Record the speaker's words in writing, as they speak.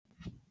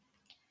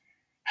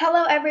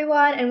Hello,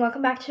 everyone, and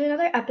welcome back to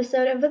another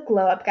episode of the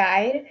Glow Up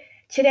Guide.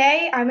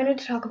 Today, I'm going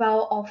to talk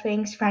about all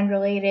things friend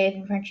related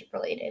and friendship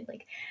related,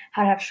 like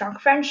how to have strong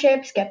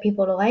friendships, get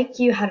people to like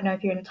you, how to know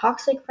if you're in a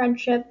toxic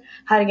friendship,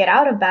 how to get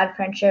out of bad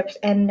friendships,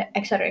 and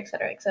etc.,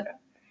 etc., etc.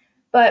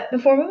 But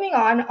before moving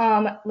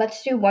on,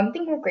 let's do one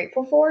thing we're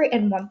grateful for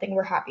and one thing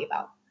we're happy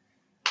about.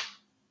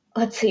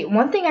 Let's see.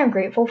 One thing I'm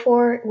grateful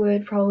for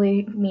would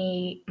probably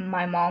be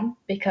my mom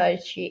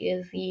because she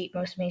is the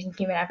most amazing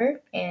human ever,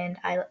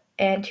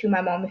 and to my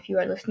mom, if you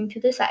are listening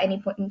to this at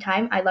any point in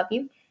time, I love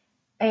you.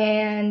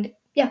 And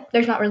yeah,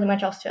 there's not really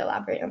much else to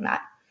elaborate on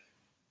that.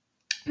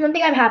 One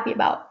thing I'm happy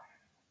about.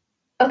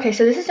 Okay,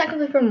 so this is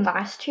technically from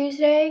last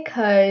Tuesday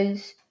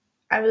because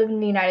I live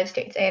in the United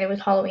States and it was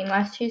Halloween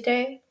last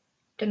Tuesday.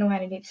 Don't know why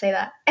I need to say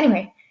that.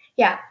 Anyway,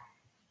 yeah,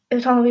 it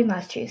was Halloween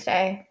last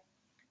Tuesday.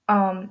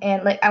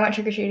 And like I went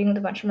trick or treating with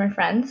a bunch of my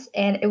friends,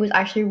 and it was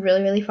actually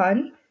really really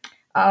fun.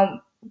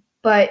 Um,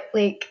 but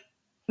like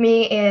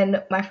me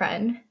and my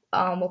friend,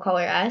 we'll call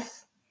her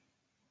S.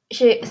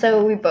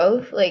 So we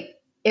both like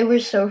it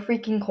was so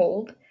freaking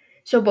cold,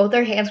 so both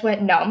our hands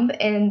went numb,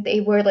 and they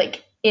were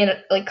like in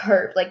like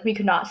curved, like we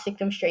could not stick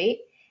them straight.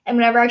 And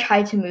whenever I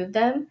tried to move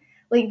them,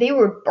 like they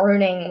were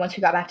burning once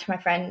we got back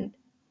to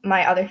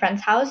my other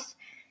friend's house.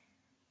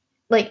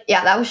 Like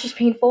yeah, that was just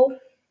painful.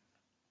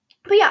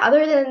 But yeah,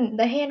 other than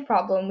the hand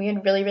problem, we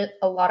had really, really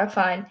a lot of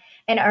fun.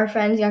 And our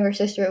friend's younger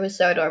sister was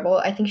so adorable.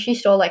 I think she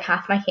stole like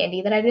half my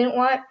candy that I didn't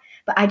want,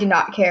 but I did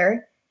not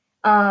care.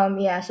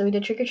 Yeah, so we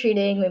did trick or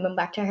treating. We went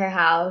back to her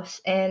house,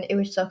 and it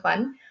was so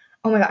fun.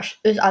 Oh my gosh,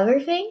 this other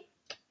thing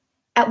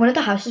at one of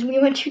the houses we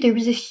went to, there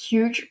was this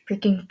huge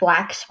freaking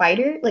black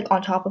spider like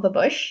on top of a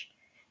bush.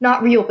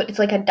 Not real, but it's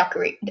like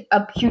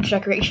a huge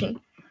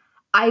decoration.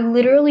 I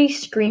literally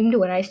screamed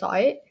when I saw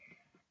it,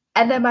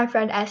 and then my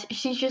friend asked,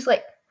 she's just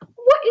like,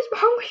 "What is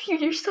wrong with you?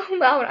 You're so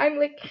loud." I'm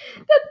like,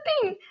 "That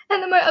thing."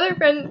 And then my other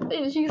friend,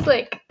 she's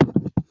like,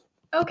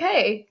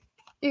 "Okay."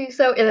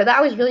 So yeah,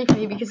 that was really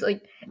funny because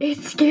like it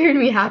scared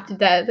me half to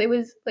death. It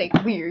was like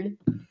weird.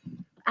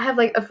 I have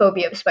like a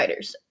phobia of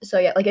spiders. So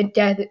yeah, like a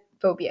dead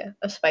phobia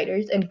of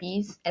spiders and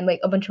bees and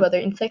like a bunch of other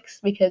insects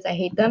because I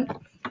hate them.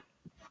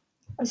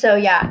 So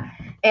yeah,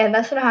 and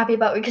that's what I'm happy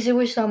about because it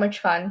was so much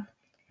fun.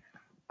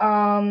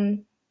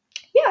 Um,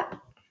 yeah.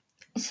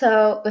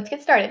 So let's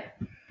get started.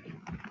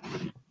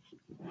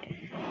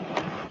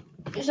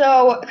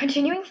 So,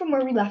 continuing from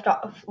where we left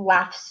off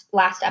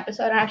last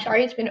episode, and I'm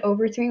sorry it's been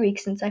over 3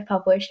 weeks since I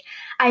published.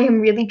 I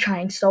am really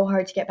trying so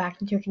hard to get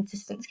back into a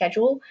consistent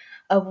schedule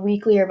of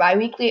weekly or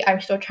bi-weekly. I'm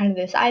still trying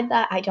to decide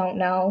that. I don't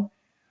know.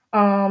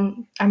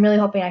 I'm really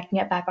hoping I can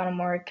get back on a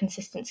more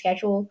consistent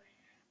schedule.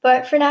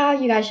 But for now,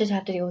 you guys just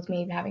have to deal with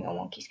me having a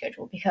wonky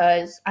schedule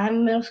because I'm a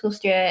middle school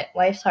student.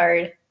 Life's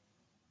hard.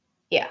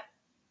 Yeah.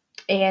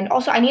 And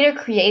also, I need to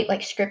create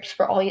like scripts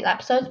for all these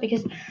episodes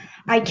because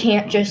I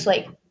can't just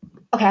like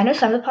okay, I know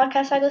some of the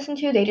podcasts I listen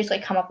to, they just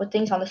like come up with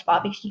things on the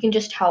spot because you can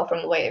just tell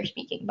from the way they're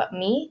speaking. But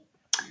me,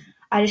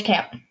 I just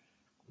can't.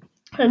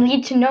 I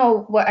need to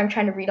know what I'm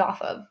trying to read off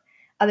of.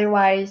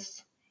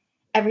 Otherwise,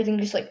 everything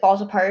just like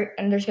falls apart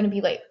and there's going to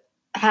be like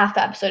half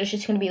the episode is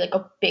just going to be like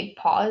a big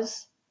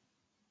pause.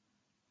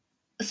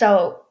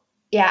 So,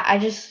 yeah, I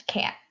just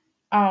can't.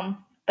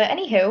 But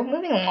anywho,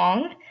 moving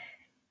along.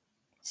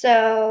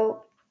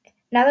 So,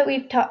 now that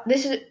we've talked,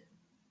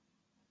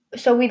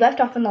 so we left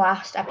off in the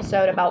last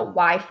episode about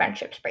why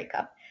friendships break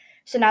up.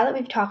 So now that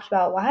we've talked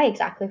about why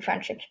exactly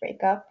friendships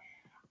break up,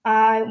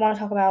 I want to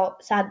talk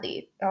about,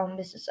 sadly,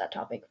 this is that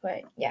topic,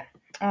 but yeah,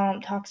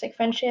 toxic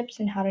friendships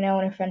and how to know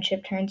when a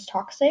friendship turns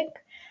toxic.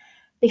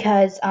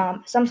 Because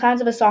some signs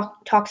of a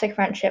toxic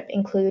friendship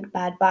include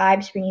bad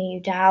vibes, bringing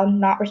you down,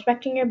 not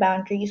respecting your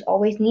boundaries,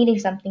 always needing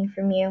something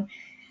from you,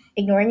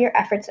 ignoring your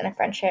efforts in a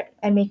friendship,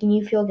 and making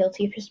you feel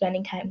guilty for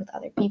spending time with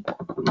other people.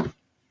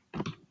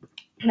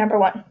 Number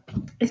one,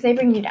 if they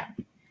bring you down.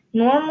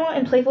 Normal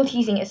and playful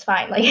teasing is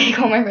fine. Like, I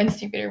call my friends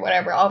stupid or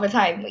whatever all the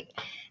time. Like,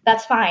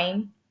 that's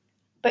fine.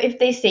 But if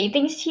they say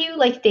things to you,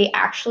 like, they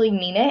actually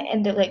mean it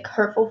and they're, like,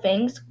 hurtful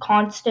things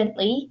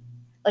constantly,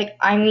 like,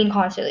 I mean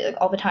constantly, like,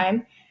 all the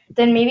time,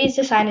 then maybe it's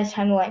a sign it's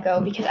time to let go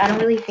because I don't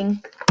really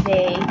think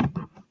they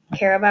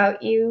care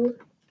about you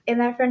in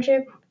that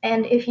friendship.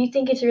 And if you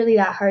think it's really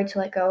that hard to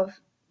let go of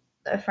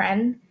a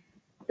friend,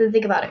 then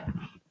think about it.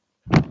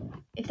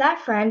 If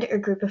that friend or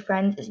group of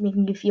friends is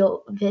making you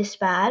feel this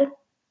bad,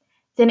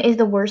 then is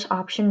the worst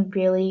option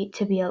really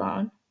to be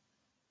alone?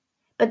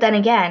 But then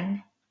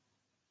again,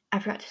 I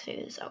forgot to say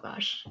this. Oh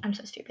gosh, I'm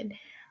so stupid.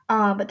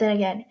 But then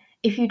again,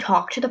 if you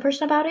talk to the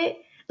person about it,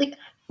 like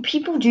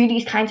people do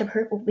these kinds of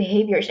hurtful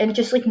behaviors and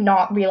just like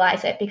not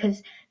realize it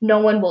because no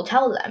one will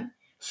tell them.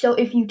 So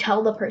if you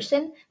tell the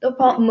person,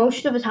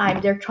 most of the time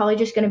they're probably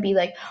just gonna be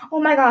like, "Oh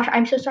my gosh,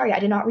 I'm so sorry, I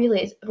did not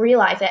realize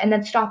it," and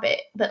then stop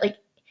it. But like,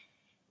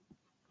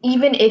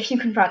 even if you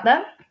confront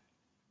them,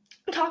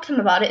 talk to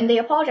them about it, and they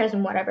apologize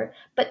and whatever,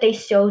 but they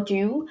still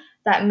do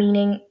that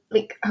meaning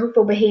like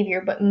hurtful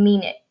behavior, but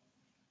mean it,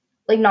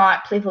 like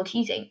not playful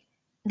teasing,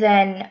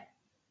 then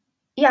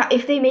yeah,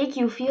 if they make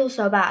you feel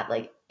so bad,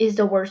 like is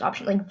the worst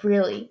option, like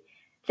really.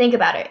 think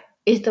about it.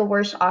 Is the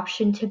worst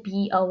option to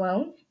be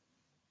alone?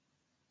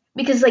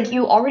 Because like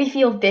you already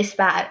feel this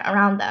bad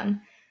around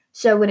them.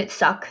 So would it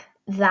suck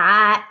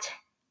that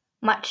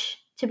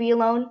much to be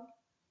alone?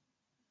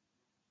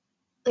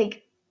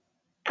 Like,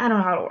 I don't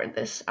know how to word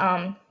this.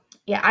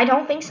 Yeah, I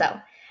don't think so.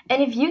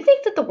 And if you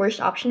think that the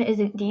worst option is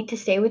indeed to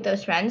stay with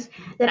those friends,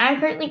 then I'm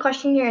currently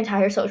questioning your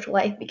entire social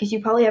life because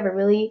you probably have a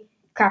really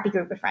crappy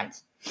group of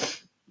friends.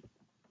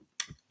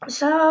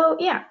 So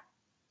yeah,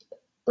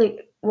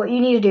 like what you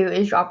need to do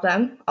is drop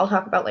them. I'll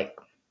talk about like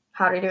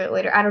how to do it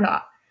later. I don't know.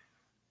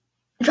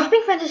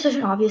 Dropping friends is such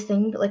an obvious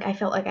thing, but like I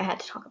felt like I had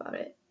to talk about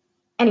it.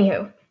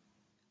 Anywho,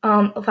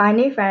 find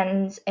new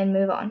friends and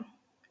move on.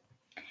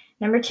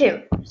 Number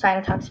 2, sign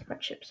of toxic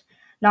friendships.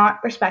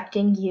 Not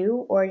respecting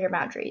you or your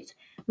boundaries.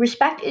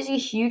 Respect is a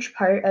huge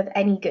part of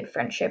any good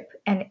friendship,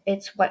 and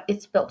it's what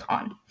it's built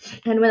on.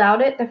 And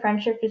without it, the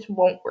friendship just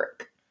won't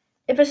work.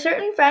 If a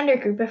certain friend or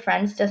group of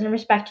friends doesn't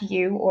respect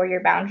you or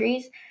your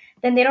boundaries,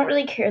 then they don't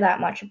really care that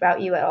much about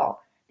you at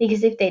all.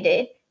 Because if they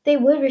did, they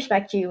would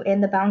respect you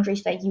and the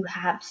boundaries that you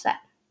have set.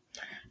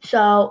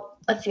 So,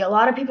 let's see, a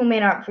lot of people may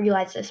not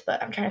realize this,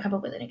 but I'm trying to come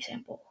up with an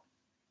example.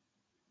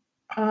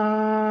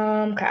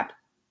 Crap.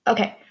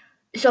 Okay.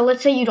 So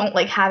let's say you don't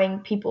like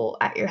having people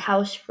at your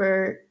house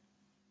for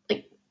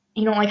like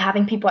you don't like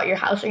having people at your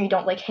house, or you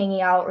don't like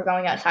hanging out or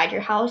going outside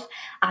your house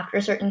after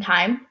a certain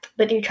time,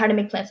 but you try to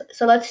make plans.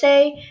 So let's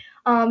say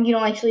you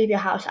don't like to leave your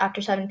house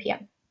after 7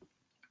 p.m.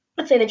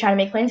 Let's say they try to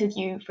make plans with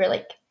you for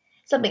like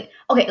something.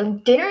 Okay,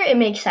 dinner it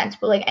makes sense,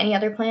 but like any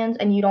other plans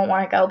and you don't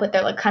want to go, but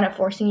they're like kind of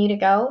forcing you to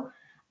go,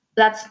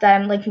 that's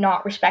them like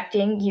not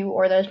respecting you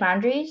or those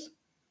boundaries.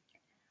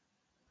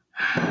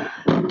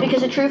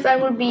 Because a true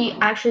friend would be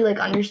actually like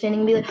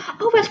understanding and be like,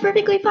 oh, that's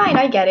perfectly fine.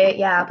 I get it.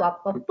 Yeah, blah,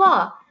 blah,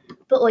 blah.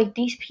 But like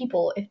these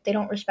people, if they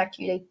don't respect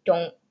you, they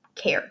don't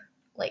care.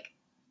 Like,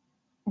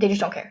 they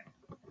just don't care.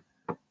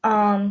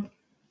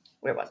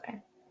 Where was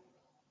I?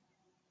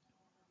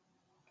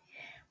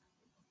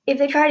 If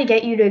they try to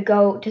get you to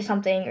go to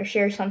something or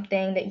share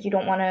something that you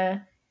don't want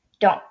to,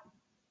 don't.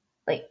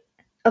 Like,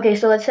 okay,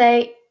 so let's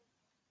say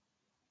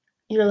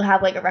you'll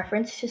have like a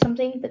reference to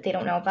something, but they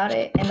don't know about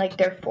it, and like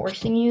they're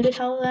forcing you to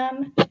tell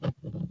them,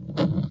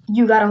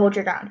 you gotta hold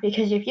your ground.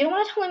 Because if you don't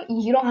want to tell them,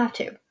 you don't have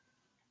to.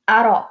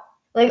 At all.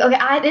 Like,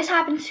 okay, this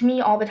happens to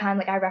me all the time.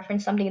 Like, I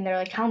reference something and they're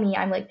like, tell me.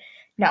 I'm like,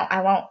 no,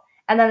 I won't.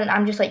 And then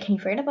I'm just like, can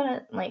you forget about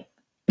it? Like,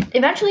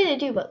 eventually they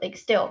do, but like,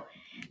 still,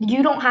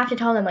 you don't have to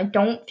tell them. Like,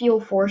 don't feel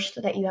forced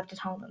that you have to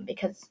tell them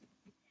because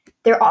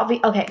they're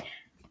obvious. Okay,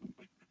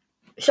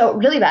 so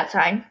really bad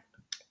sign.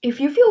 If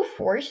you feel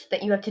forced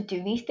that you have to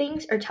do these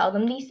things or tell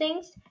them these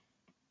things,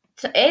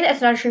 so A,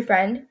 that's not a true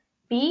friend.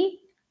 B,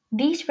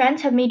 these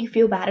friends have made you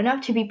feel bad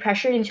enough to be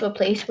pressured into a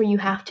place where you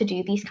have to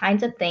do these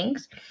kinds of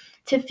things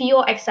to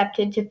feel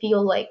accepted, to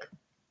feel like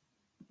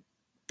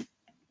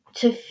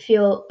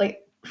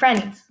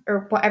friends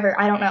or whatever.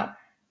 I don't know.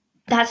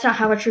 That's not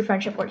how a true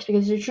friendship works,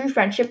 because a true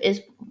friendship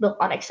is built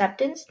on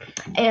acceptance,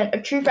 and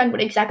a true friend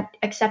would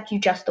accept you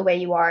just the way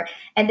you are,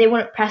 and they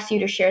wouldn't press you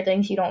to share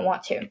things you don't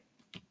want to.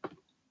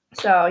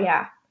 So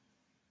yeah.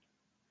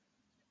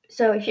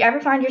 So if you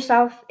ever find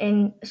yourself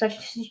in such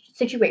a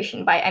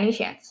situation by any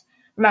chance,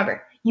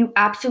 remember, you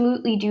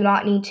absolutely do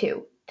not need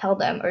to tell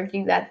them or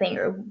do that thing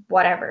or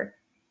whatever,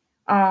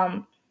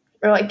 or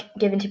like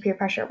give into peer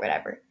pressure or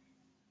whatever.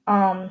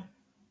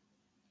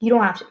 You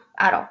don't have to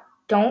at all.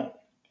 Don't.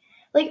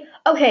 Like,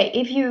 okay,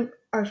 if you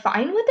are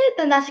fine with it,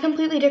 then that's a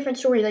completely different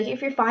story. Like,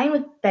 if you're fine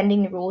with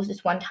bending the rules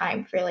this one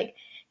time for, like,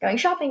 going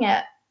shopping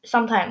at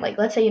some time, like,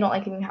 let's say you don't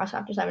like leaving the house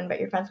after 7,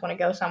 but your friends want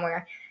to go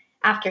somewhere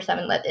after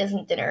 7 that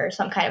isn't dinner or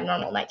some kind of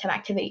normal nighttime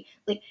activity.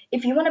 Like,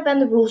 if you want to bend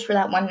the rules for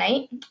that one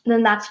night,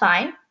 then that's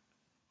fine.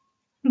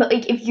 But,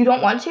 like, if you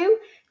don't want to,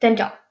 then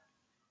don't.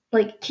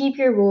 Like, keep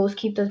your rules,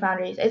 keep those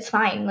boundaries. It's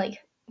fine. Like,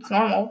 it's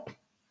normal.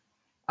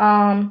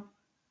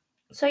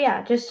 So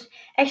yeah, just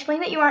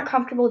explain that you aren't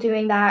comfortable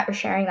doing that or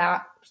sharing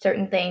that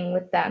certain thing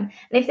with them.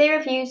 And if they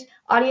refuse,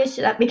 adios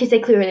to that, because they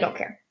clearly don't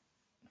care.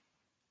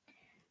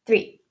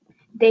 3,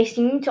 they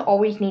seem to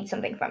always need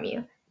something from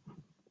you.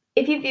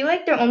 If you feel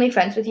like they're only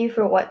friends with you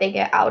for what they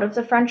get out of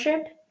the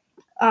friendship,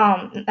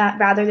 that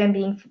rather than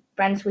being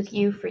friends with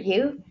you for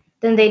you,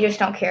 then they just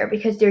don't care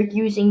because they're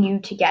using you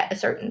to get a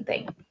certain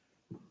thing.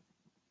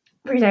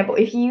 For example,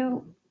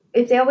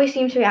 if they always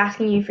seem to be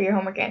asking you for your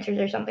homework answers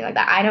or something like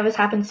that, I know this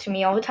happens to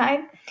me all the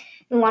time.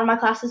 In a lot of my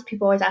classes,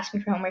 people always ask me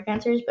for homework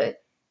answers,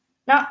 but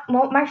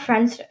my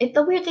friends.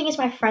 The weird thing is,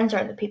 my friends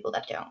are the people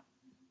that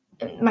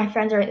don't. My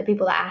friends aren't the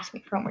people that ask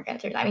me for homework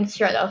answers. I mean,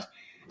 sure, they'll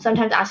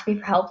sometimes ask me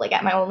for help, like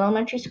at my old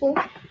elementary school.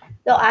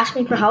 They'll ask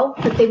me for help,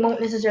 but they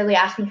won't necessarily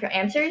ask me for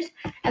answers.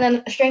 And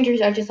then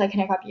strangers are just like, can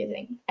I copy your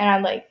thing? And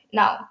I'm like,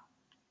 no,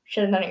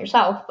 should have done it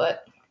yourself,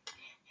 but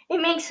it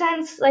makes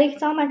sense. Like,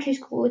 it's elementary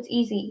school, it's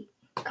easy.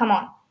 Come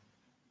on.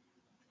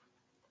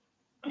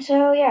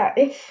 So yeah,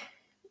 if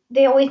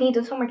they always need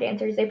those homework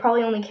answers, they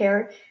probably only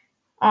care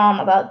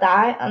about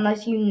that,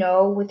 unless you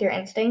know with your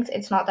instincts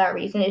it's not that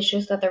reason. It's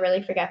just that they're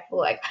really forgetful.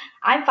 Like,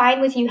 I'm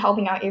fine with you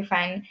helping out your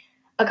friend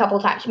a couple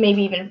times,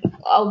 maybe even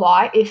a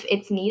lot if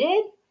it's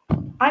needed.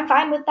 I'm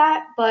fine with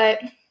that, but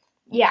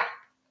yeah.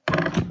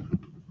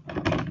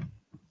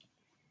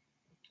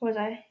 Was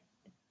I?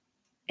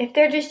 If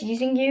they're just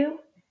using you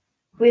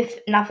with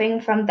nothing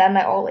from them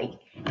at all, like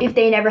if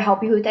they never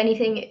help you with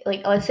anything,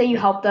 like let's say you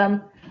help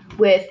them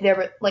with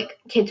their like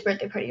kid's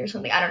birthday party or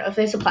something. I don't know if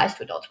this applies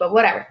to adults, but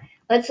whatever.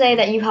 Let's say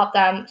that you help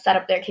them set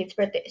up their kid's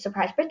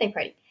surprise birthday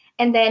party,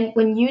 and then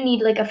when you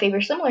need like a favor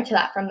similar to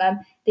that from them,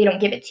 they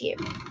don't give it to you.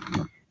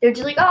 They're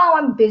just like, oh,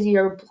 I'm busy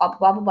or blah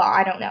blah blah blah.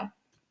 I don't know.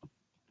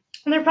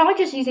 And they're probably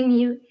just using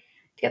you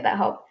to get that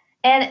help.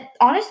 And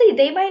honestly,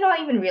 they might not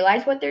even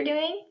realize what they're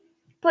doing.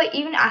 But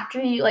even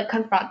after you like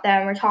confront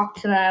them or talk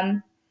to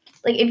them,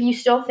 like if you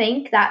still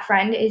think that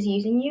friend is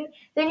using you,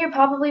 then you're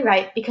probably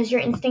right because your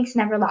instincts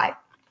never lie.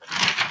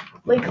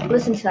 Like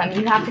listen to them.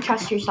 You have to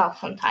trust yourself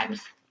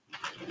sometimes.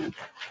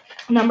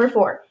 Number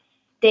 4,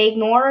 they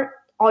ignore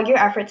all your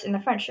efforts in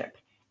the friendship.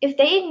 If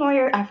they ignore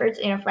your efforts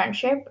in a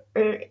friendship,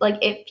 or like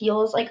it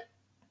feels like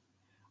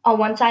a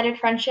one-sided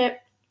friendship,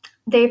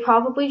 they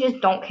probably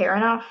just don't care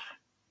enough.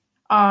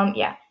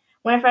 Yeah.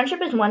 When a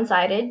friendship is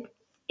one-sided,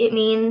 it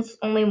means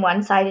only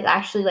one side is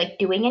actually like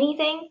doing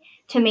anything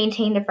to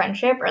maintain the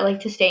friendship or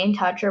like to stay in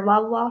touch or blah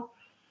blah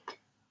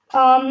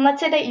blah. Let's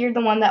say that you're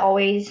the one that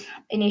always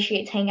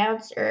initiates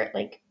hangouts or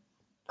like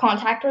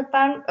contact with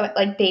them, but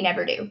like they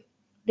never do.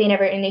 They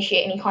never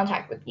initiate any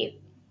contact with you.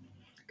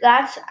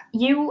 That's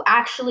you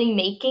actually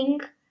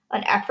making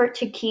an effort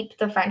to keep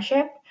the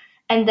friendship,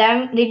 and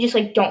then they just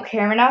like don't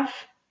care enough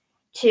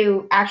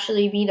to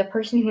actually be the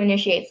person who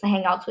initiates the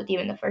hangouts with you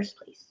in the first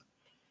place.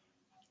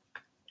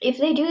 If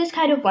they do this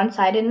kind of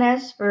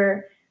one-sidedness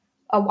for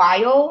a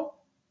while,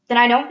 then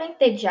I don't think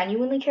they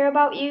genuinely care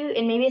about you,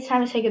 and maybe it's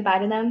time to say goodbye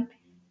to them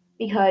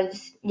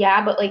because,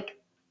 yeah, but like,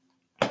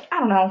 I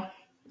don't know.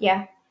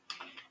 Yeah.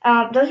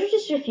 Those are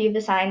just a few of the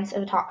signs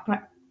of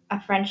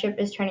a friendship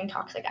is turning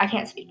toxic. I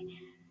can't speak.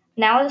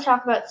 Now let's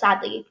talk about,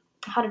 sadly,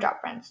 how to drop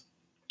friends.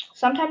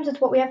 Sometimes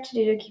it's what we have to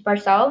do to keep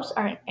ourselves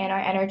and our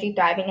energy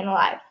thriving and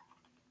alive.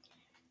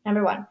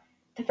 Number 1,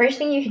 the first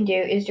thing you can do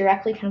is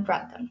directly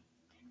confront them.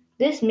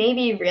 This may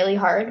be really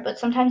hard, but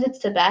sometimes it's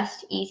the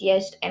best,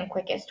 easiest, and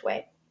quickest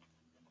way.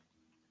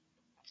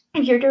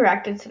 If you're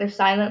direct instead of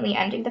silently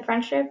ending the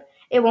friendship,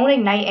 it won't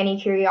ignite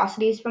any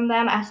curiosities from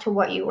them as to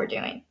what you were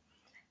doing.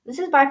 This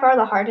is by far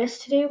the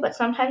hardest to do, but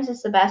sometimes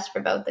it's the best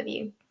for both of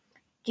you.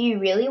 Do you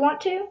really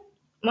want to?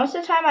 Most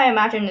of the time, I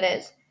imagine it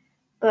is.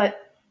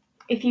 But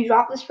if you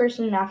drop this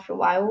person after a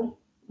while,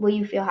 will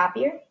you feel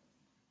happier?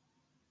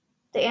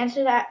 The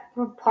answer to that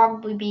will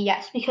probably be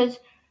yes, because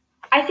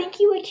I think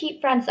you would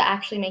keep friends that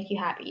actually make you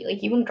happy.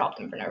 Like, you wouldn't drop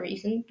them for no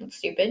reason. That's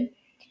stupid.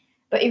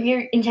 But if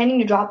you're intending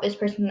to drop this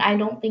person, I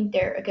don't think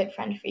they're a good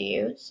friend for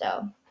you.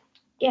 So,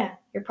 yeah,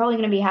 you're probably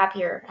going to be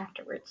happier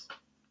afterwards.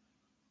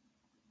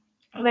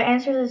 The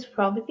answer is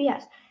probably be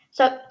yes.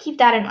 So, keep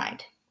that in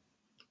mind.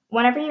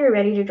 Whenever you're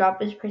ready to drop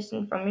this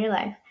person from your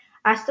life,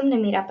 ask them to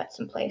meet up at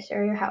some place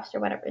or your house or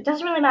whatever. It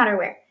doesn't really matter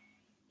where.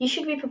 You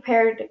should be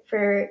prepared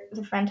for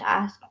the friend to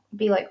ask,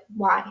 be like,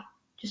 why?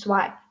 Just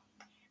why?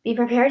 Be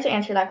prepared to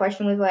answer that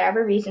question with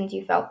whatever reasons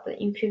you felt that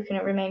you two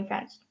couldn't remain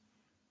friends.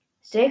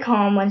 Stay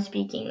calm when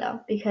speaking,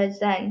 though, because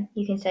then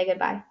you can say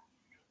goodbye.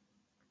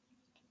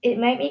 It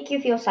might make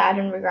you feel sad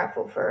and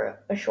regretful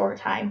for a short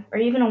time, or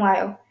even a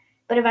while,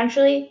 but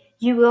eventually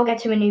you will get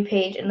to a new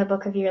page in the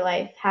book of your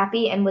life,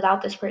 happy and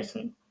without this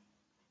person.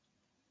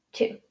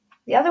 2.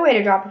 The other way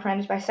to drop a friend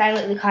is by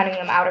silently cutting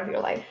them out of your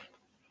life.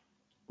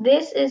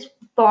 This is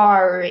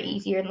far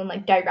easier than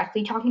like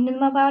directly talking to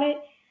them about it,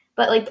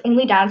 but like the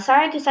only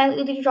downside to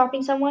silently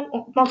dropping someone,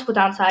 multiple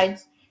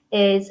downsides,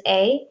 is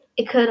A,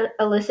 it could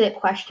elicit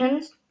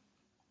questions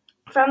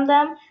from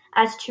them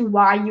as to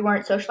why you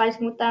aren't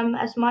socializing with them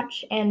as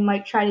much and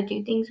might try to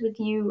do things with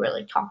you or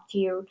like talk to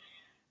you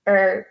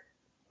or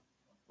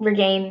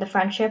regain the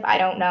friendship. I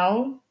don't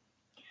know.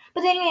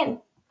 But then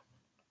again,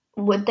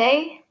 would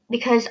they?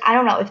 Because I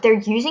don't know. If they're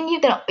using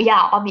you, then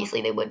yeah,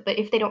 obviously they would. But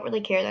if they don't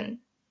really care, then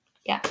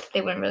yeah,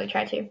 they wouldn't really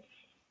try to.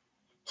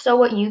 So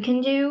what you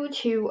can do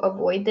to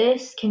avoid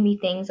this can be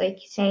things like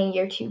saying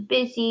you're too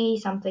busy,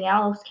 something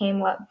else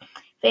came up,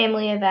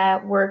 family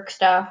event, work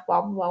stuff,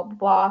 blah, blah, blah,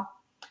 blah.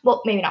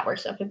 Well, maybe not work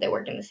stuff if they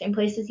work in the same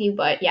place as you,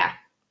 but yeah.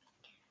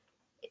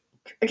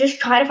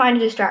 Just try to find a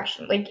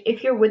distraction. Like,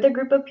 if you're with a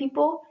group of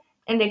people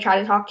and they try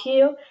to talk to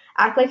you,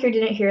 act like you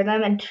didn't hear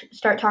them and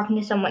start talking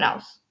to someone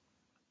else.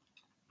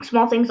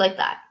 Small things like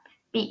that.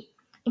 B,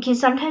 it can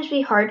sometimes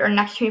be hard or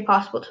next to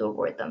impossible to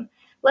avoid them.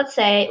 Let's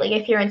say, like,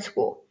 if you're in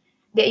school,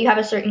 that you have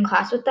a certain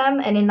class with them,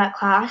 and in that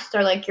class,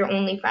 they're like your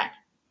only friend.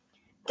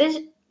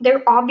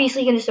 They're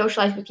obviously going to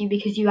socialize with you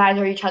because you guys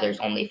are each other's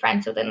only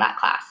friends within that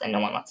class, and no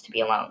one wants to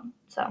be alone.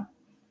 So,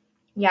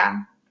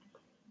 yeah.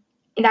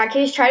 In that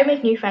case, try to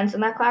make new friends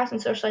in that class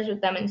and socialize with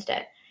them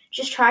instead.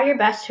 Just try your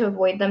best to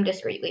avoid them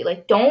discreetly.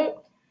 Like, don't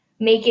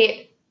make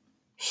it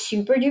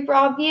super duper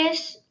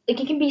obvious.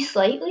 Like, it can be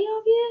slightly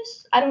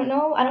obvious. I don't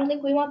know. I don't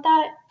think we want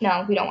that.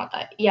 No, we don't want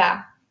that.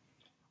 Yeah.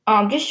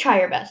 Just try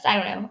your best.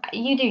 I don't know.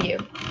 You do you.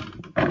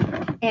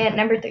 And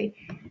number 3,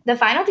 The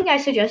final thing I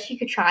suggest you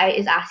could try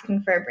is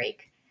asking for a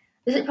break.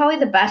 This is probably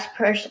the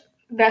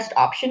best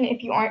option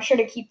if you aren't sure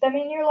to keep them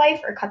in your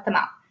life or cut them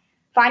out.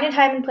 Find a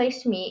time and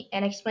place to meet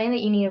and explain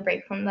that you need a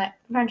break from that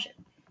friendship.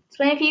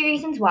 Explain a few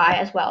reasons why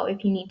as well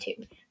if you need to,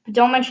 but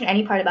don't mention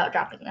any part about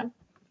dropping them.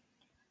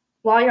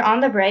 While you're on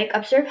the break,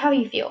 observe how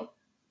you feel.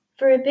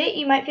 For a bit,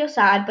 you might feel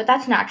sad, but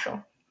that's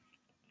natural.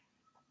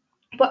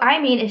 What I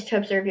mean is to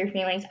observe your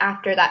feelings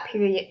after that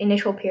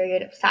initial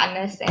period of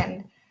sadness,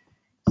 and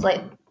it's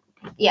like,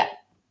 yeah.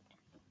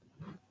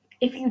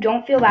 If you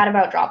don't feel bad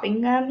about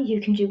dropping them,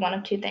 you can do one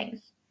of two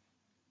things.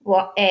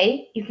 Well,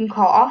 A, you can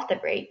call off the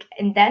break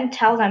and then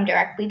tell them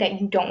directly that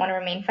you don't want to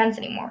remain friends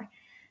anymore.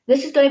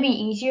 This is going to be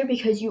easier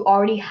because you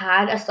already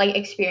had a slight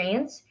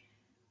experience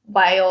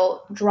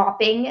while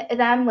dropping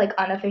them, like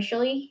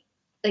unofficially,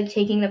 like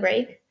taking the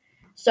break.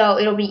 So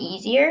it'll be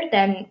easier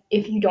than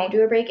if you don't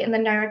do a break and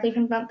then directly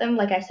confront them,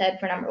 like I said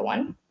for number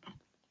one.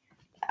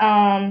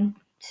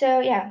 So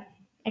yeah,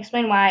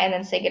 explain why and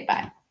then say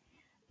goodbye.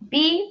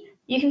 B,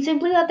 you can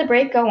simply let the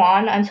break go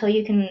on until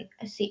you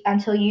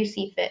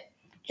see fit.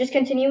 Just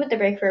continue with the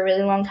break for a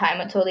really long time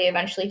until they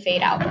eventually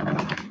fade out.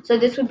 So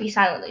this would be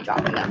silently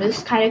dropping them.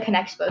 This kind of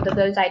connects both of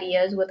those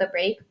ideas with a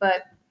break,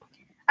 but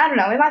I don't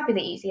know, it might be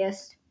the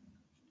easiest.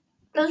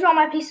 Those are all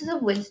my pieces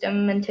of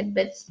wisdom and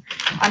tidbits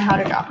on how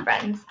to drop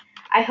friends.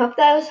 I hope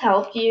those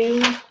helped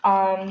you.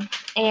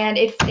 And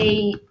if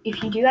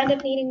you do end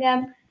up needing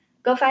them,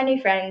 go find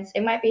new friends.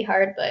 It might be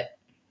hard, but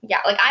yeah,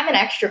 like I'm an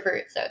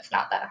extrovert, so it's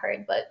not that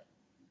hard. But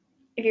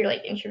if you're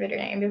like introverted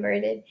or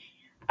introverted,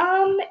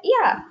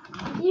 yeah,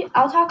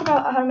 I'll talk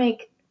about how to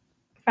make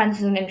friends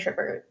as an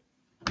introvert.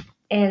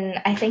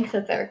 And I think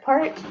the third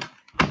part,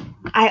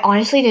 I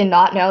honestly did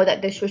not know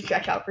that this would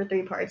stretch out for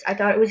 3 parts. I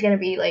thought it was gonna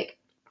be like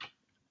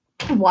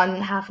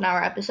 1.5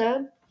 hour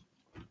episode.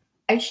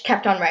 I just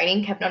kept on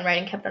writing.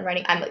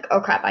 I'm like,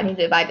 oh crap, I need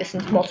to divide this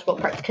into multiple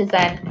parts because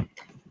then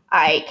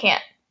I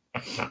can't.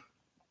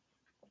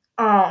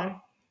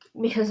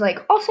 Because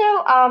like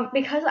also,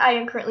 because I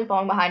am currently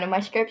falling behind on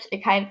my scripts,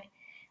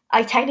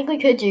 I technically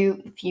could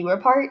do fewer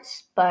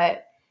parts,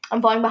 but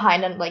I'm falling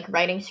behind on like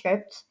writing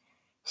scripts,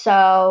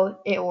 so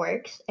it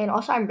works. And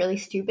also, I'm really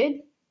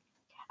stupid.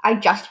 I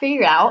just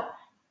figured out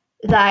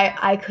that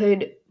I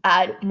could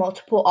add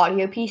multiple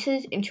audio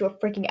pieces into a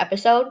freaking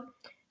episode.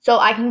 So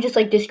I can just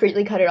like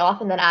discreetly cut it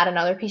off and then add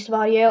another piece of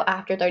audio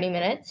after 30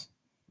 minutes.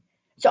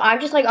 So I'm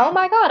just like, oh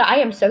my god, I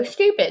am so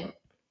stupid.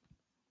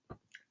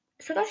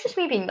 So that's just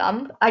me being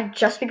dumb. I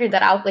just figured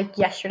that out like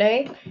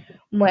yesterday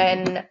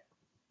when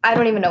I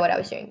don't even know what I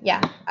was doing.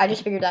 Yeah, I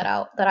just figured that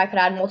out, that I could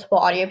add multiple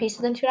audio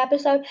pieces into an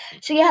episode.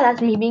 So yeah,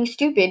 that's me being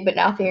stupid, but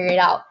now figuring it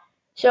out.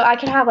 So I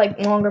can have like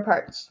longer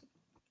parts,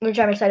 which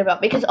I'm excited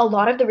about because a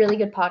lot of the really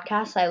good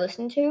podcasts I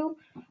listen to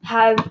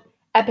have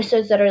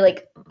episodes that are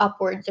like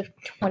upwards of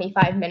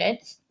 25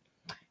 minutes.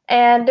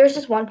 And there's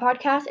this one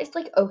podcast, it's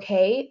like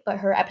okay, but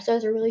her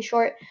episodes are really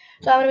short.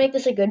 So I want to make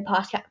this a good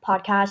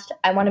podcast.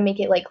 I want to make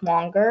it like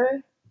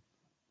longer,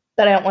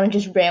 but I don't want to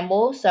just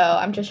ramble. So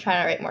I'm just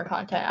trying to write more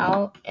content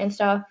out and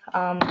stuff.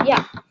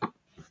 Yeah.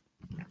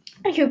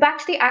 Okay, back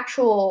to the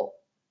actual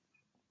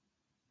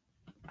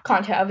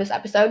content of this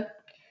episode.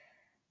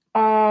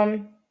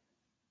 Now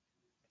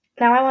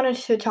I wanted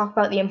to talk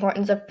about the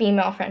importance of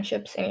female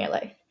friendships in your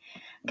life.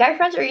 Guy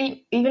friends or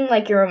even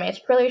like your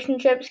romantic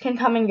relationships can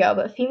come and go,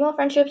 but female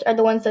friendships are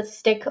the ones that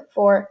stick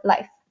for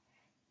life.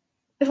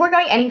 Before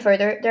going any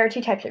further, there are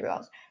 2 types of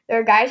girls. There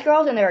are guys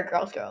girls and there are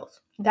girls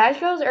girls. Guys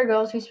girls are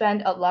girls who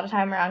spend a lot of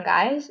time around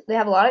guys. They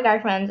have a lot of guy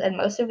friends and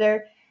most of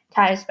their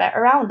time is spent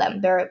around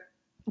them. Their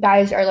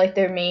guys are like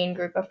their main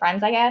group of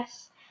friends, I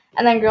guess.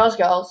 And then girls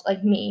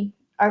like me,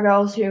 are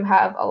girls who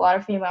have a lot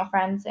of female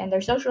friends and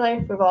their social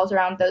life revolves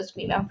around those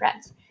female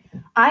friends.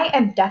 I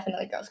am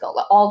definitely girls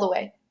girl all the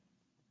way.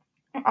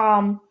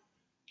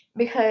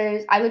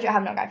 Because I legit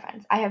have no guy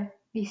friends. I have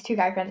these 2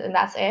 guy friends and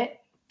that's it.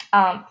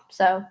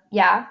 So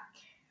yeah.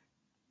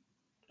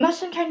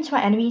 Most of them turned into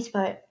my enemies,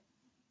 but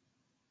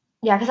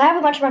yeah, because I have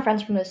a bunch of my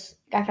friends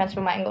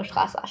from my English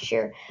class last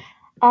year.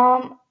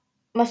 Most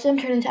of them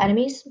turned into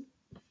enemies,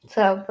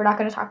 so we're not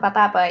going to talk about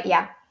that, but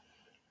yeah.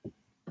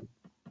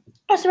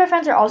 Most of my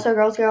friends are also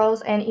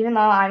girls, and even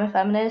though I'm a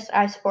feminist,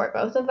 I support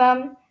both of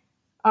them.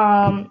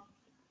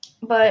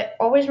 But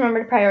always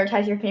remember to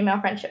prioritize your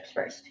female friendships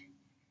first.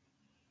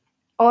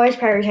 Always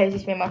prioritize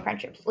these female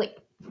friendships. Like,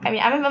 I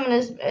mean, I'm a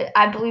feminist.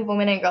 I believe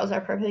women and girls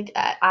are perfect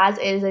as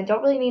is and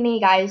don't really need any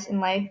guys in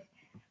life.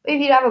 But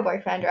if you have a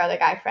boyfriend or other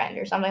guy friend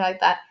or something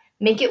like that,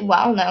 make it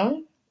well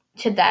known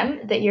to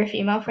them that your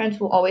female friends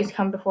will always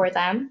come before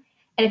them.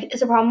 And if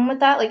it's a problem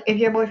with that, like if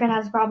your boyfriend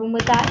has a problem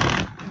with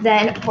that,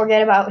 then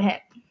forget about him.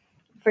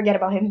 Forget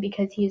about him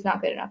because he's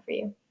not good enough for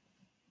you.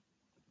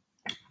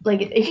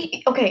 Like,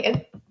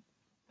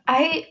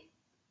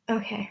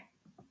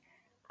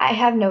 I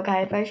have no guy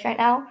advice right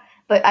now,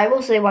 but I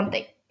will say one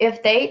thing.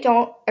 If they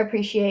don't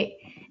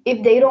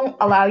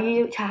allow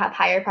you to have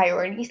higher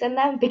priorities than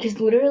them,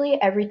 because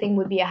literally everything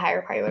would be a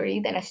higher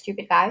priority than a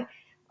stupid guy,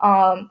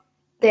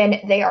 then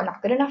they are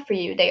not good enough for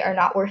you. They are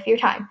not worth your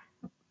time.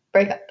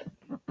 Break up.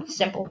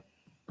 Simple.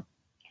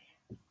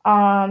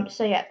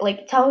 So yeah,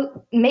 like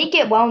make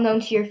it well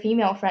known to your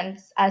female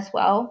friends as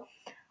well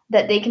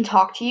that they can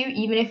talk to you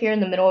even if you're in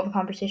the middle of a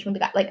conversation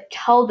with a guy. Like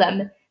tell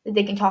them that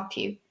they can talk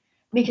to you.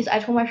 Because I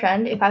told my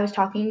friend if I was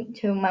talking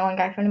to my one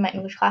guy friend in my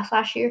English class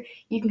last year,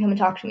 you can come and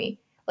talk to me.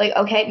 Like,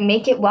 okay,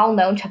 make it well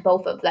known to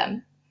both of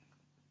them.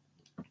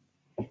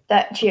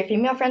 That to your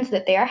female friends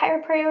that they are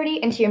higher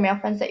priority, and to your male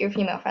friends that your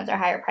female friends are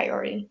higher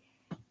priority.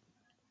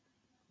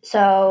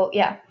 So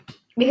yeah.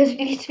 Because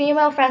these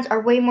female friends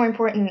are way more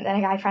important than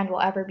a guy friend will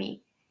ever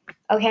be.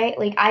 Okay?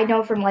 Like I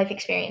know from life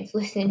experience,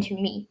 listen to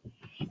me.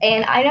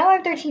 And I know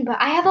I'm 13, but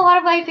I have a lot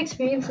of life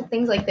experience with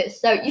things like this,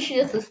 so you should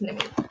just listen to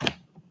me.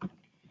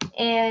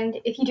 And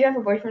if you do have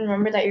a boyfriend,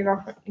 remember that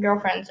your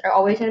girlfriends are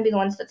always going to be the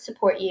ones that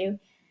support you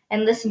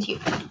and listen to you.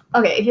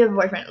 Okay, if you have a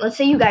boyfriend, let's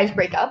say you guys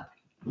break up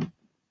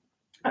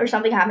or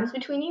something happens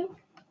between you.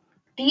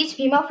 These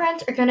female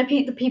friends are going to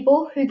be the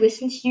people who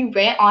listen to you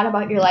rant on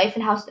about your life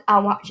and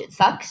how much it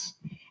sucks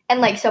and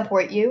like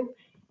support you.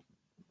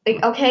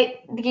 Like,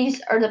 okay,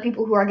 these are the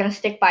people who are going to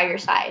stick by your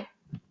side.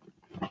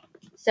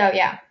 So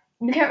yeah,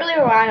 you can't really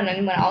rely on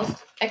anyone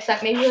else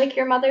except maybe like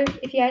your mother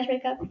if you guys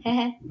break up.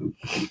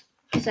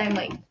 Because I'm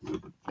like,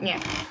 yeah.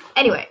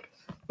 Anyway,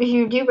 if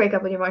you do break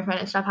up with your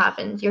boyfriend and stuff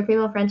happens, your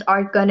female friends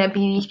are gonna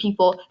be these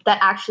people that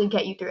actually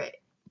get you through it.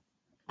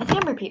 I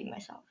think I'm repeating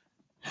myself.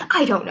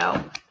 I don't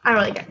know. I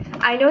don't really care.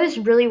 I know this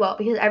really well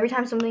because every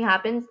time something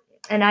happens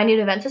and I need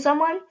to vent to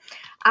someone,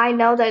 I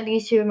know that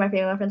these two of my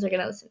female friends are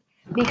gonna listen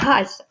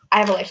because I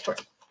have a life story.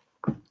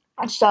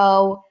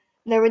 So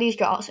there were these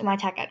girls in my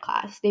tech ed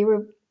class.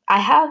 I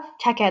have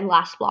tech ed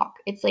last block.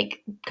 It's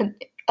like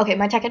okay,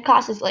 my tech ed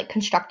class is like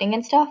constructing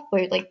and stuff,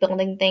 where you're like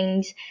building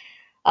things,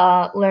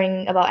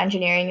 learning about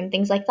engineering and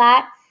things like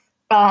that.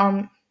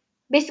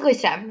 Basically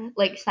STEM,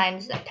 like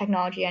science,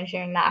 technology,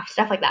 engineering, math,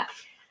 stuff like that.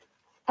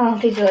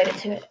 Things related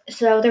to it.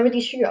 So there were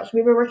these three girls.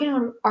 We were working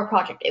on our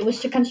project. It was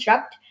to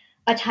construct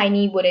a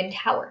tiny wooden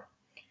tower.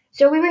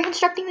 So we were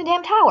constructing the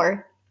damn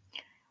tower.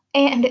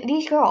 And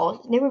these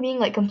girls, they were being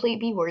like complete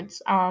B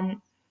words.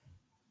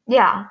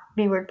 Yeah,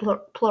 B word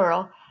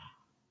plural.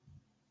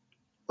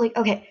 Like,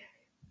 okay.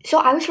 So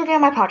I was working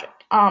on my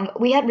project.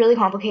 We had really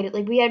complicated,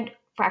 like we had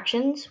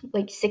fractions,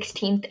 like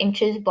 16th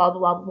inches, blah,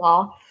 blah, blah,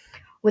 blah,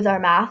 with our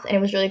math, and it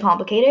was really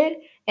complicated.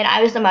 And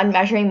I was the one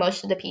measuring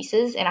most of the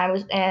pieces,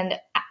 and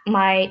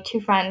my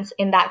two friends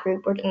in that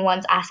group were the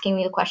ones asking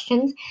me the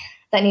questions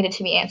that needed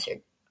to be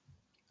answered.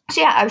 So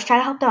yeah, I was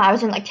trying to help them. I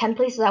was in like 10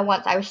 places at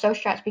once. I was so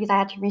stressed because I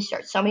had to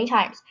restart so many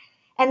times.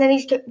 And then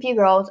these few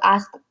girls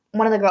asked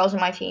one of the girls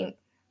in my team,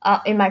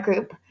 in my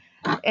group,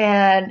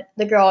 and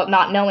the girl,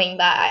 not knowing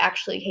that I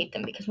actually hate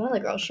them because one of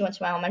the girls, she went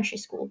to my elementary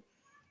school.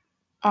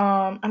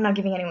 I'm not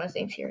giving anyone's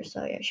names here,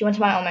 so yeah, she went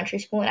to my elementary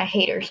school and I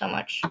hate her so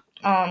much.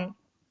 Yeah,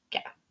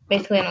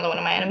 basically another one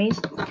of my enemies.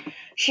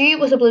 She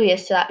was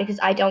oblivious to that because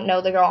I don't know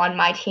the girl on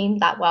my team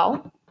that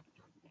well.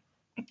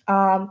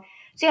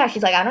 So yeah,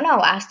 she's like, I don't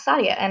know, ask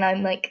Sadia. And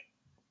I'm like,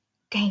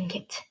 dang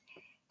it.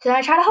 So then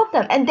I try to help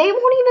them, and they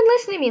won't even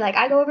listen to me. Like,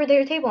 I go over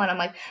their table, and I'm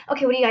like,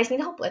 okay, what do you guys need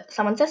help with?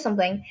 Someone says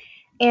something,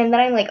 and then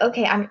I'm like,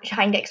 okay, I'm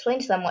trying to explain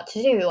to them what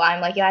to do.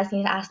 I'm like, you guys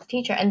need to ask the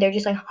teacher, and they're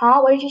just like,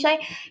 huh, what did you say?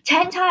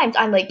 10 times.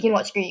 I'm like, you know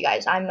what, screw you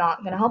guys. I'm not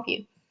going to help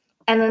you.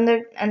 And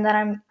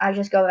then I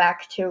just go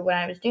back to what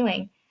I was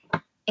doing,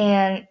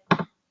 and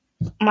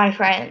my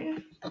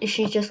friend,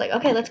 she's just like,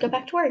 okay, let's go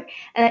back to work.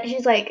 And then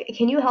she's like,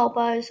 can you help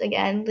us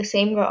again? The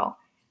same girl,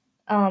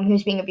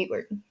 who's being a B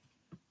word.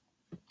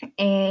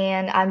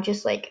 And I'm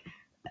just like,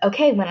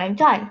 okay, when I'm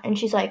done. And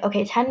she's like,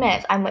 okay, 10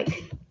 minutes. I'm like,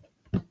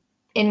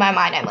 in my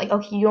mind, I'm like,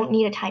 okay, you don't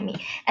need to time me.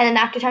 And then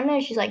after 10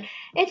 minutes, she's like,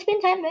 it's been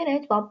 10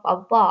 minutes, blah,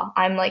 blah, blah.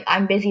 I'm like,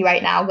 I'm busy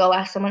right now. Go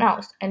ask someone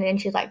else. And then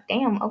she's like,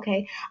 damn,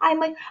 okay. I'm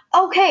like,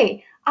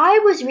 okay, I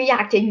was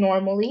reacting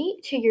normally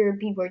to your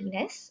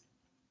B-wordiness.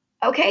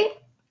 Okay?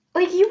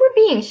 Like, you were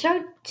being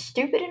so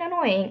stupid and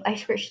annoying. I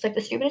swear, she's like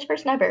the stupidest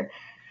person ever.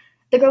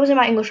 The girl was in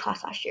my English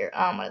class last year,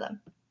 one of them.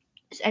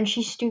 And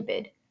she's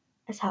stupid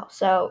as hell.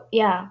 So,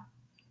 yeah.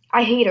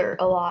 I hate her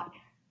a lot.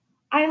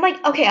 I'm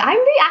like, okay, I'm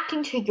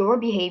reacting to your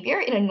behavior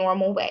in a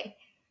normal way.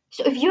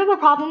 So if you have a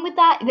problem with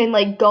that, then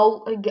like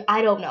go,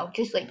 I don't know,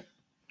 just like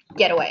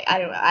get away. I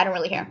don't know. I don't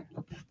really care.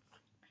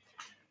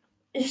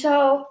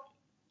 So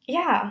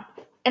yeah.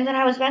 And then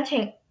I was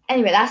venting.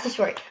 Anyway, that's the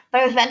story.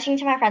 But I was venting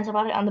to my friends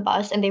about it on the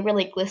bus, and they were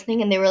like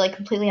listening, and they were like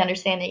completely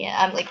understanding it.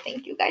 I'm like,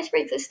 thank you guys for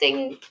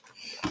existing.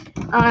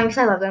 Because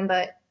I love them,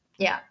 but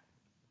yeah,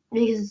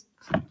 because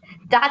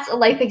that's a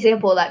life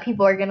example that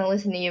people are gonna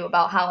listen to you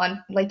about how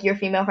like your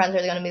female friends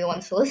are gonna be the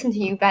ones to listen to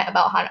you vent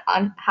about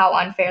how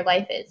unfair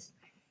life is.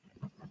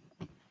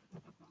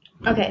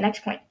 Okay,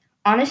 next point: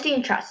 honesty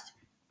and trust.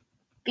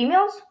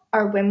 Females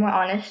are way more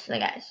honest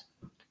than guys.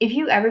 If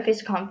you ever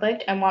face a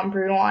conflict and want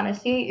brutal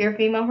honesty, your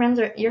female friends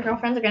or your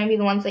girlfriends are gonna be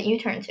the ones that you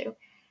turn to.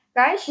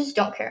 Guys just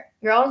don't care.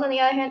 Girls, on the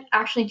other hand,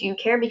 actually do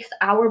care because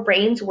our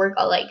brains work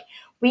alike.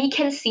 We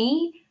can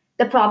see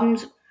the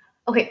problems.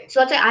 Okay, so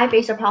let's say I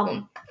face a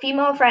problem.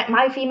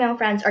 My female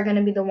friends are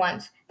gonna be the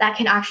ones that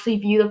can actually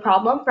view the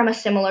problem from a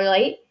similar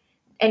light,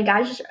 and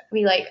guys just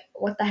be like,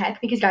 "What the heck?"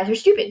 Because guys are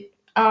stupid.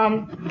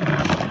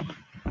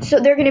 So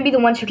they're going to be the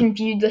ones who can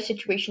view the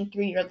situation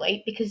through your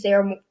light because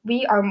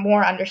we are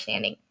more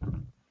understanding.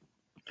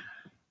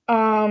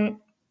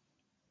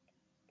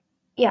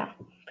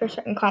 For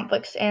certain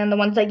conflicts, and the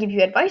ones that give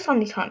you advice on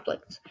these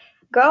conflicts.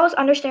 Girls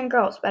understand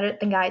girls better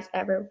than guys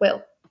ever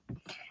will.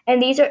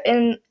 And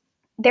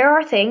there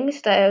are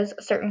things that is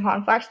certain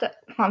conflicts that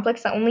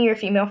only your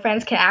female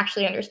friends can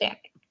actually understand.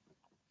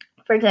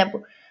 For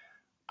example,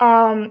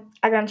 I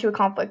got into a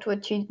conflict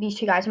with these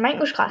two guys in my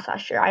English class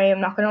last year. I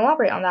am not going to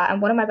elaborate on that.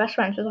 And one of my best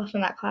friends was also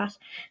in that class.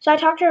 So I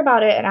talked to her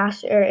about it and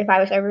asked her if I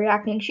was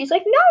overreacting. She's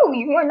like, no,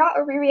 you are not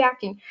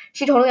overreacting.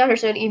 She totally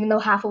understood, even though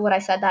half of what I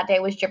said that day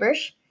was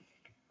gibberish.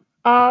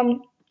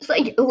 It's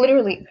like,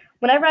 literally,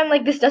 whenever I'm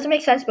like, this doesn't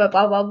make sense, but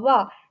blah, blah,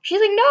 blah, she's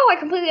like, no, I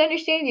completely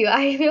understand you.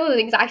 I feel the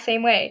exact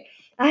same way.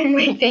 I'm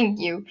like, thank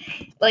you.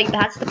 Like,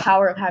 that's the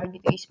power of having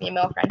these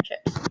female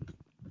friendships.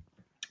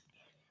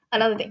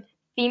 Another thing,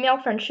 female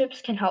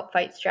friendships can help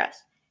fight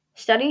stress.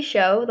 Studies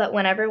show that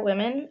whenever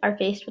women are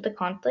faced with a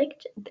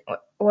conflict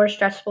or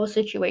stressful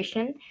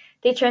situation,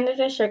 they tend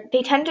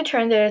to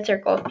turn to their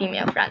circle of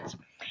female friends.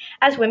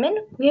 As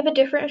women, we have a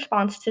different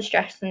response to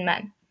stress than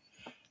men.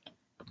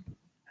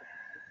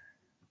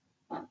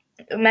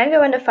 Men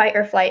go into fight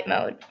or flight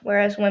mode,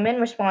 whereas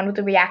women respond with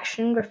a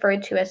reaction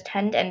referred to as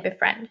tend and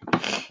befriend.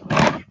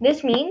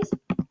 This means,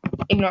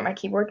 ignore my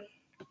keyboard.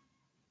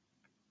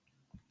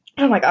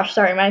 Oh my gosh,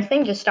 sorry, my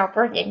thing just stopped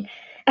working.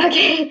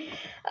 Okay,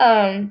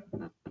 where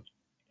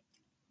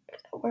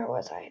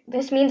was I?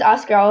 This means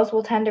us girls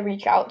will tend to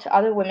reach out to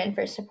other women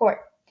for support.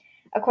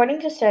 According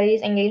to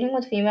studies, engaging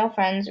with female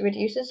friends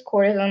reduces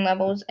cortisol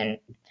levels and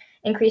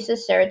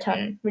increases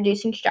serotonin,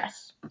 reducing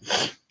stress.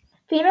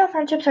 Female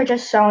friendships are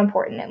just so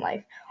important in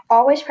life.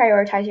 Always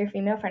prioritize your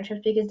female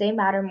friendships because they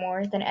matter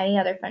more than any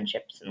other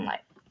friendships in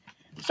life.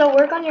 So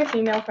work on your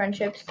female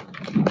friendships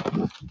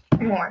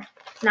more.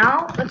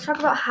 Now, let's talk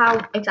about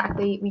how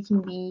exactly we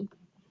can be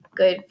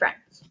good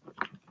friends.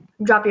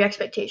 Drop your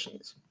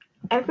expectations.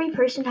 Every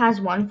person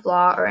has one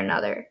flaw or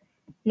another.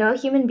 No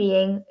human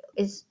being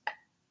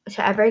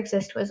to ever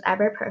exist was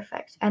ever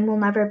perfect and will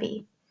never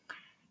be.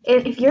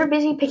 If you're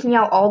busy picking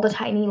out all the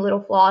tiny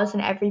little flaws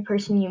in every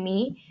person you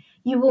meet,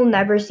 you will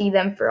never see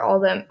them for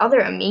all the other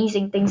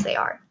amazing things they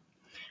are.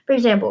 For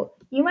example,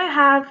 you might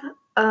have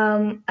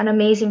an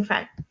amazing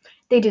friend.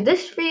 They do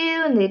this for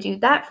you and they do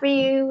that for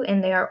you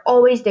and they are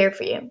always there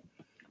for you.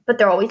 But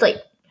they're always late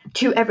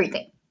to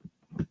everything.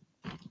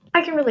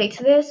 I can relate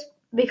to this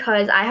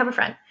because I have a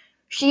friend.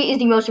 She is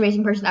the most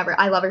amazing person ever.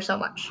 I love her so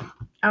much.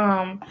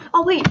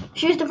 Oh wait,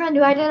 she's the friend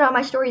who I did on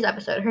my stories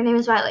episode. Her name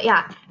is Violet.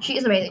 Yeah, she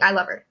is amazing. I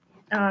love her.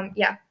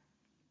 Yeah.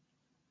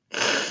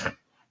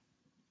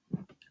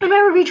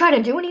 Whenever we try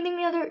to do anything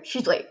together,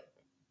 she's late.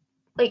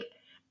 Like,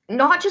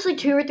 not just like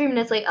 2 or 3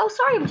 minutes late. Oh,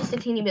 sorry, I'm just a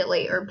teeny bit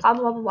late, or blah,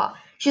 blah, blah, blah.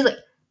 She's like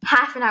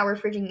half an hour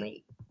freaking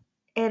late.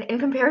 And in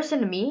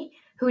comparison to me,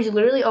 who's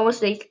literally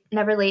almost like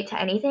never late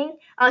to anything,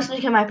 unless it's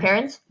because of my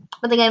parents.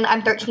 But then again,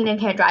 I'm 13 and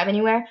can't drive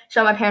anywhere,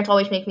 so my parents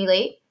always make me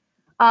late.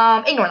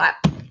 Ignore that.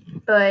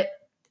 But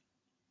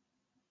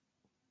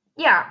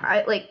yeah,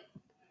 I'm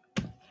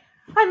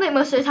late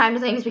most of the time to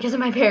things because of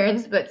my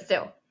parents, but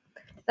still,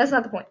 that's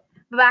not the point.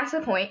 But back to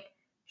the point.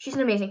 She's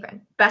an amazing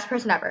friend. Best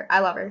person ever. I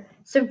love her.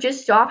 So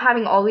just stop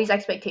having all these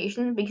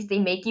expectations because they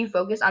make you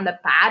focus on the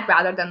bad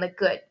rather than the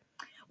good,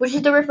 which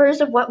is the reverse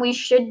of what we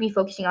should be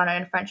focusing on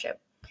in a friendship.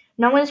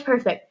 No one is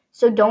perfect,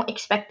 so don't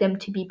expect them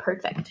to be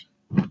perfect.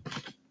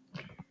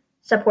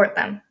 Support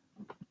them.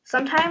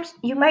 Sometimes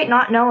you might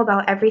not know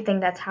about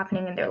everything that's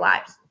happening in their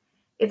lives.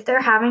 If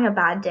they're having a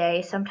bad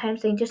day,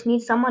 sometimes they just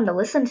need someone to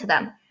listen to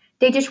them.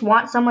 They just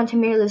want someone to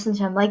merely listen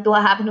to them, like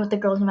what happened with the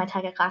girls in my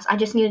tech class. I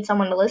just needed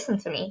someone to listen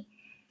to me.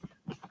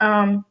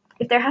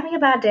 If they're having a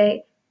bad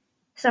day,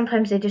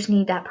 sometimes they just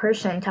need that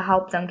person to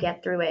help them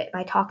get through it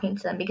by talking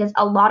to them, because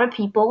a lot of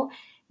people,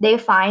 they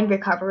find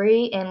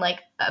recovery and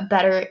like a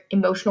better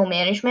emotional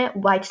management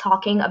by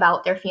talking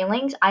about their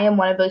feelings. I am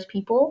one of those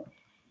people.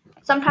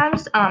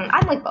 Sometimes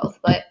I'm like both,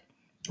 but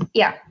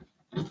yeah.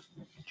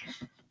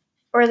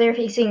 Or they're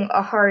facing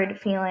a hard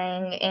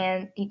feeling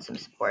and need some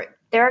support.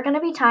 There are going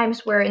to be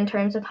times where, in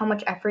terms of how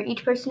much effort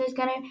each person is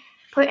going to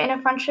put in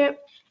a friendship,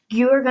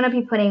 you are going to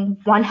be putting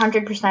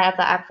 100% of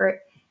the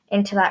effort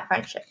into that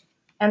friendship.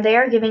 And they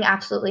are giving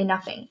absolutely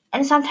nothing.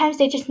 And sometimes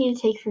they just need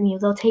to take from you.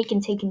 They'll take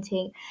and take and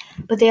take.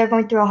 But they are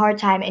going through a hard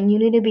time, and you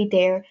need to be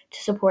there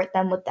to support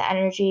them with the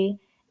energy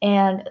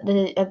and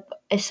the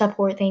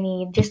support they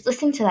need. Just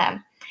listen to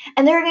them.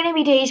 And there are going to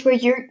be days where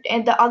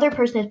the other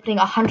person is putting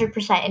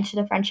 100% into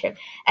the friendship,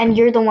 and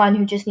you're the one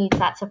who just needs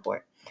that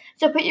support.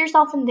 So put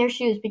yourself in their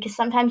shoes, because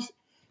sometimes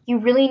you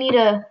really need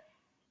to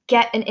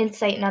get an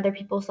insight in other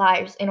people's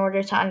lives in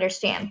order to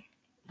understand.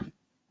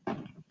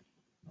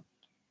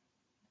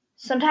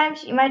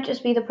 Sometimes you might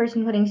just be the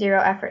person putting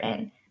zero effort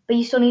in, but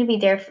you still need to be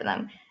there for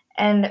them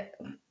and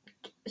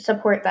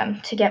support them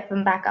to get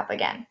them back up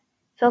again.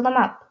 Fill them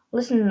up,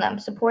 listen to them,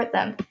 support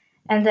them,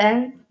 and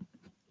then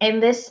in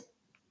this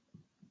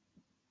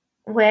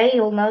way,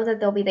 you'll know that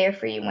they'll be there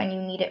for you when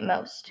you need it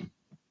most.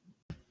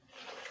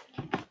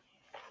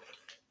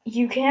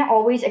 you can't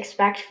always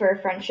expect for a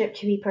friendship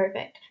to be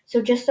perfect.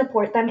 So just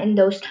support them in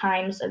those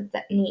times of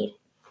that need.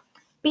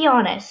 Be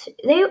honest.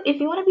 If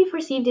you want to be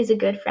perceived as a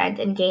good friend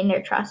and gain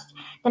their trust,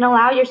 then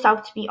allow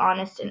yourself to be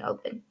honest and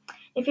open.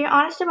 If you're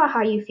honest about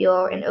how you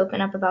feel and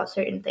open up about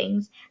certain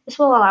things, this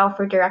will allow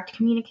for direct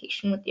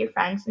communication with your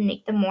friends and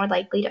make them more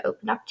likely to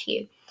open up to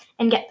you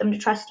and get them to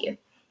trust you.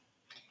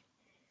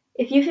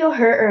 If you feel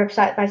hurt or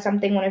upset by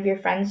something one of your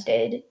friends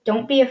did,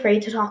 don't be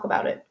afraid to talk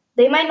about it.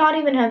 They might not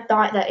even have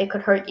thought that it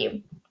could hurt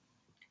you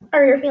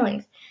or your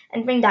feelings,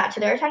 and bring that to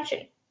their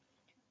attention.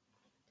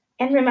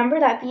 And remember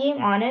that being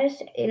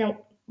honest in a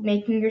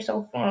making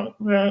yourself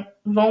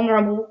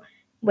vulnerable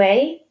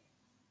way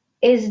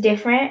is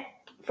different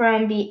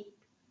from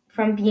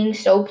being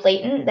so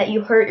blatant that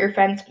you hurt your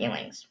friend's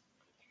feelings.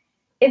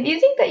 If you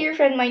think that your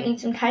friend might need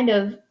some kind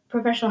of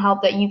professional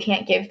help that you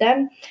can't give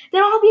them,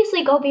 then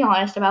obviously go be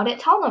honest about it.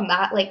 Tell them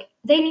that, like,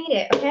 they need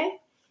it, okay?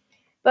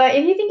 But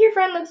if you think your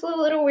friend looks a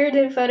little weird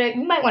in a photo,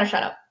 you might want to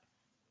shut up.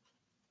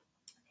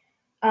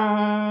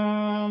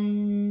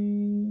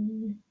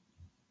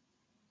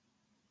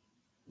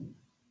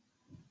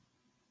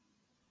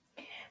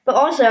 But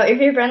also, if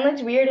your friend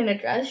looks weird in a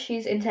dress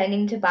she's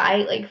intending to buy,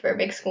 like, for a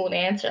big school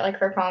dance or, like,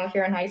 for prom if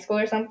you're in high school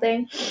or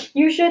something,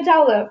 you should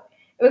tell them.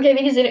 Okay,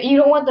 because you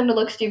don't want them to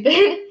look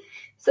stupid.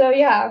 So,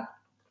 yeah.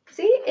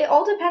 See, it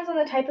all depends on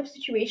the type of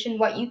situation,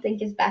 what you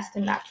think is best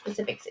in that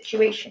specific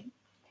situation.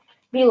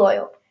 Be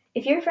loyal.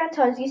 If your friend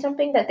tells you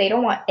something that they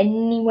don't want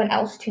anyone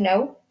else to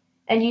know,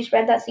 and you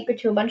spread that secret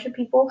to a bunch of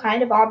people,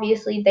 kind of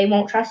obviously they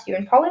won't trust you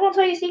and probably won't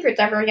tell you secrets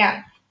ever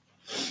again.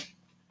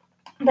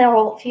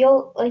 They'll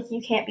feel like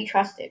you can't be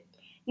trusted.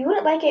 You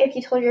wouldn't like it if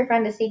you told your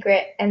friend a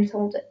secret and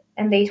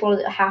they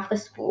told half the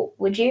school,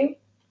 would you?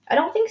 I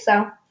don't think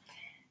so.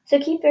 So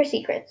keep their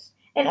secrets.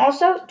 And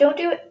also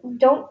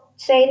don't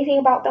say anything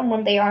about them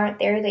when they aren't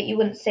there that you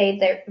wouldn't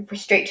say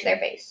straight to their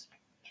face.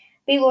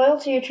 Be loyal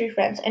to your true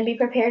friends and be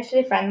prepared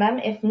to defend them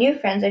if new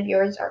friends of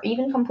yours or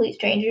even complete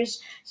strangers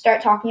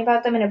start talking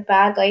about them in a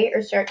bad light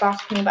or start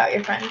gossiping about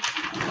your friends.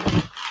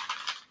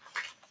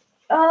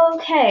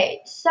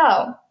 Okay,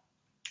 so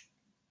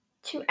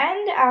to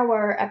end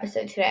our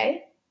episode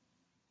today,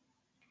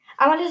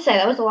 I wanted to say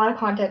that was a lot of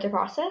content to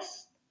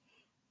process.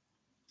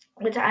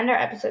 But to end our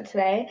episode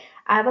today,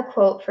 I have a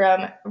quote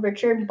from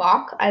Richard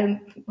Bach. I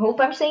hope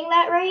I'm saying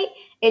that right.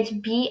 It's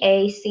Bach.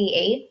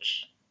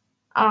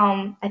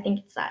 I think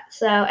it's that.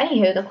 So,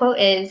 anywho, the quote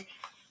is,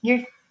 "Your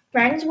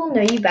friends will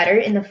know you better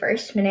in the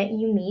first minute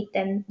you meet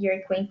than your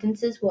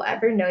acquaintances will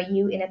ever know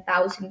you in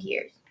 1,000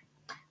 years."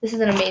 This is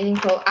an amazing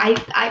quote. I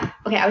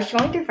was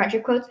scrolling through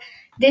friendship quotes.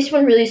 This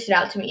one really stood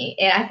out to me,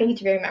 and I think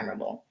it's very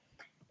memorable.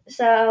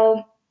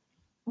 So,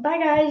 bye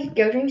guys.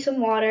 Go drink some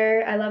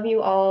water. I love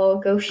you all.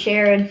 Go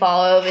share and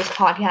follow this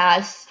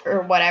podcast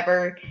or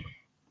whatever.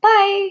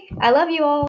 Bye. I love you all.